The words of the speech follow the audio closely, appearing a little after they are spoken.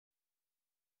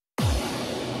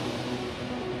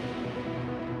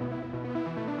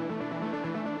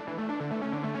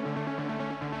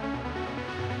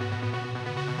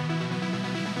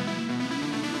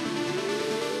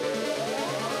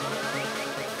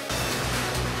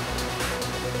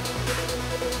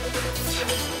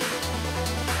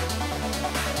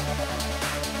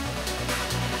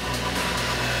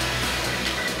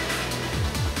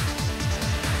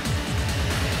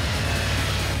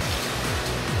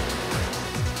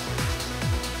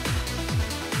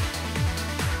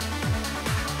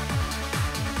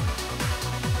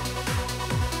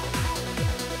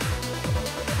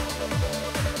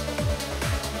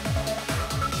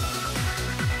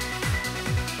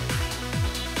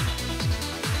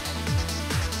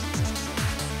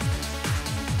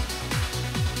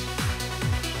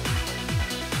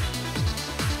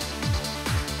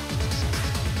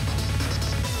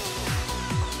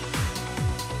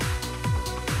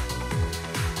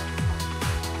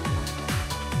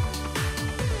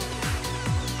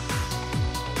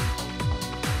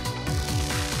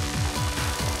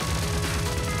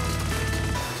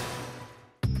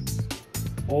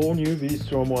all-new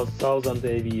V-Strom 1000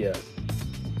 ABS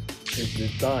is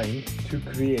designed to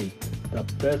create the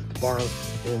best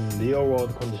balance in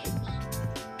real-world conditions.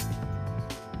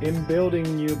 In building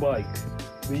new bike,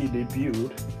 we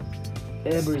reviewed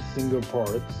every single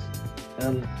part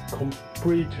and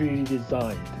completely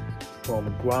designed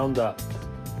from ground up.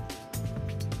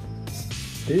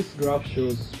 This graph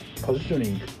shows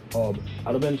positioning of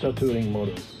adventure touring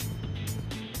models.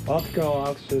 Vertical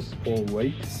axis for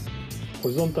weight,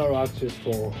 horizontal axis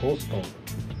for horsepower.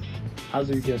 As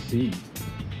you can see,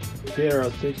 there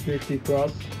are 650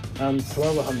 class and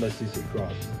 1200cc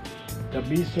class. The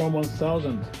V-Strom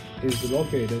 1000 is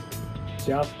located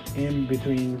just in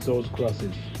between those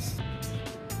classes.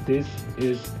 This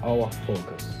is our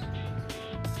focus.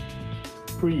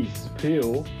 Please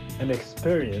feel and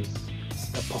experience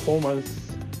the performance,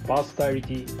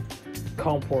 versatility,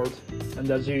 comfort, and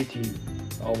agility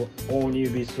of all-new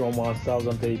V-Strom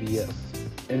 1000 ABS.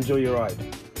 Enjoy your ride.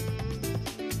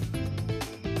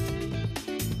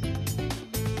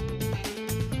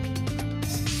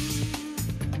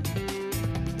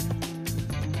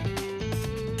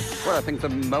 Well, I think the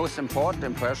most important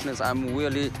impression is I'm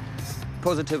really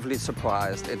positively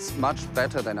surprised. It's much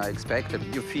better than I expected.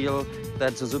 You feel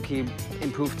that Suzuki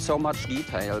improved so much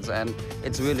details, and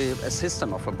it's really a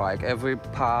system of a bike. Every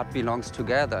part belongs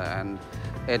together, and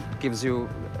it gives you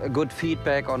a good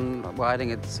feedback on riding.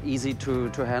 It's easy to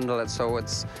handle it, so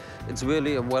it's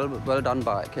really a well done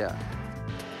bike, yeah.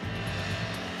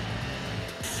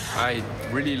 I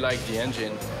really like the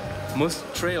engine. Most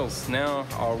trails now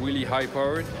are really high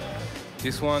powered.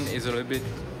 This one is a little bit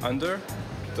under,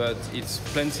 but it's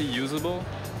plenty usable,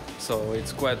 so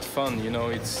it's quite fun, you know.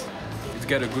 It's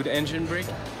got a good engine brake,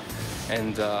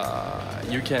 and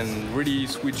you can really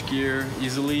switch gear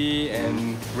easily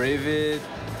and rev it.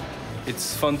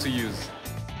 It's fun to use.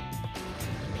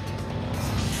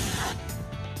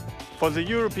 For the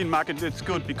European market, it's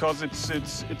good because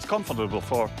it's comfortable.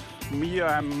 For me,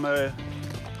 I'm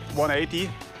 180,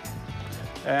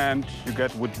 and you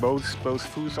get with both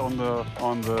foot on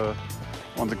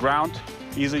the ground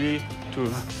easily to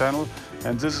handle,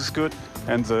 and this is good.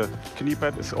 And the knee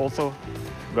pad is also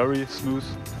very smooth.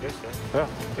 Yes, yeah,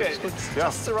 it's good. It's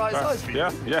just the right size for you.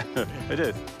 Yeah, it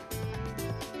is.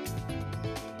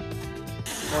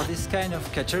 For this kind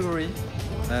of category,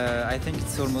 I think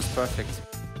it's almost perfect.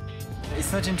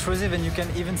 It's not intrusive, and you can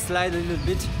even slide a little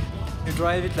bit. You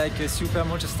drive it like a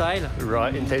supermoto style.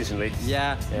 Right, intentionally.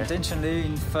 Yeah, intentionally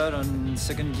in third and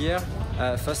second gear.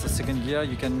 First or second gear,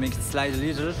 you can make it slide a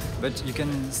little, but you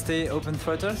can stay open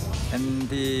throttle, and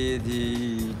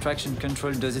the traction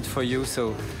control does it for you.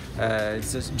 So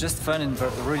it's just fun and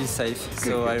really safe.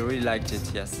 So I really liked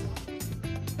it, yes.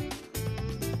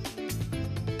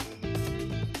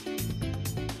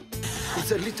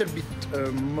 It's a little bit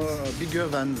bigger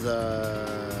than the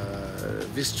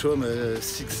V-Strom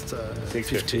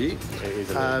 650,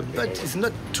 but it's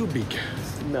not too big.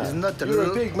 No. It's not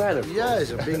You're a big man, of course. Yeah,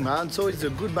 it's a big man, so it's a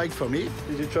good bike for me.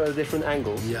 Did you try the different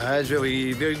angles? Yeah, it's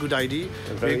very good idea.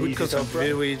 Very good concept,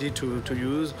 very easy to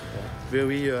use.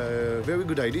 Yeah. Very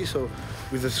good idea. So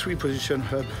with the 3-position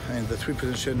hub and the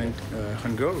 3-position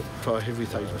handle for every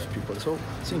type of people. So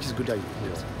I think it's a good idea.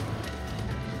 Yeah.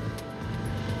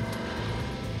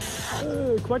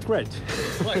 Quite great.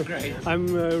 Quite great. I'm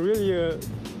really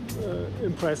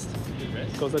impressed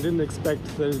because I didn't expect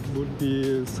that it would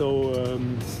be so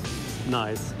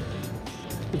nice.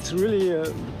 It's really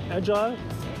agile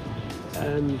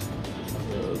and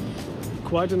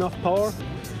quite enough power,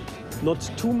 not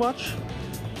too much,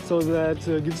 so that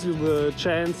gives you the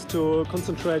chance to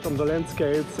concentrate on the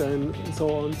landscapes and so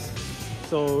on.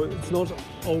 So it's not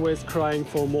always crying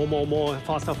for more,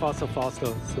 faster. So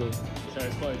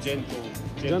it's quite a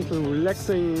gentle,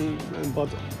 relaxing, but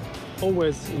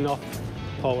always enough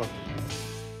power.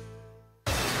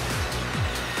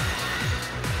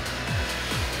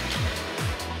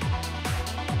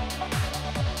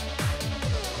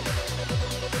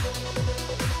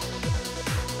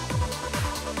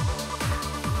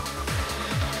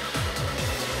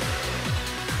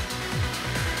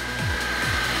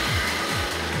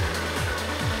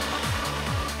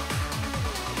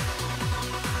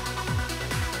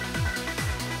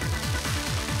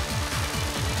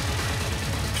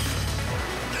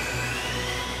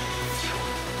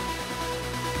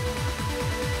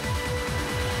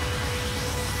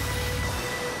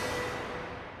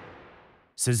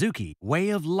 Suzuki, way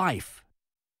of life.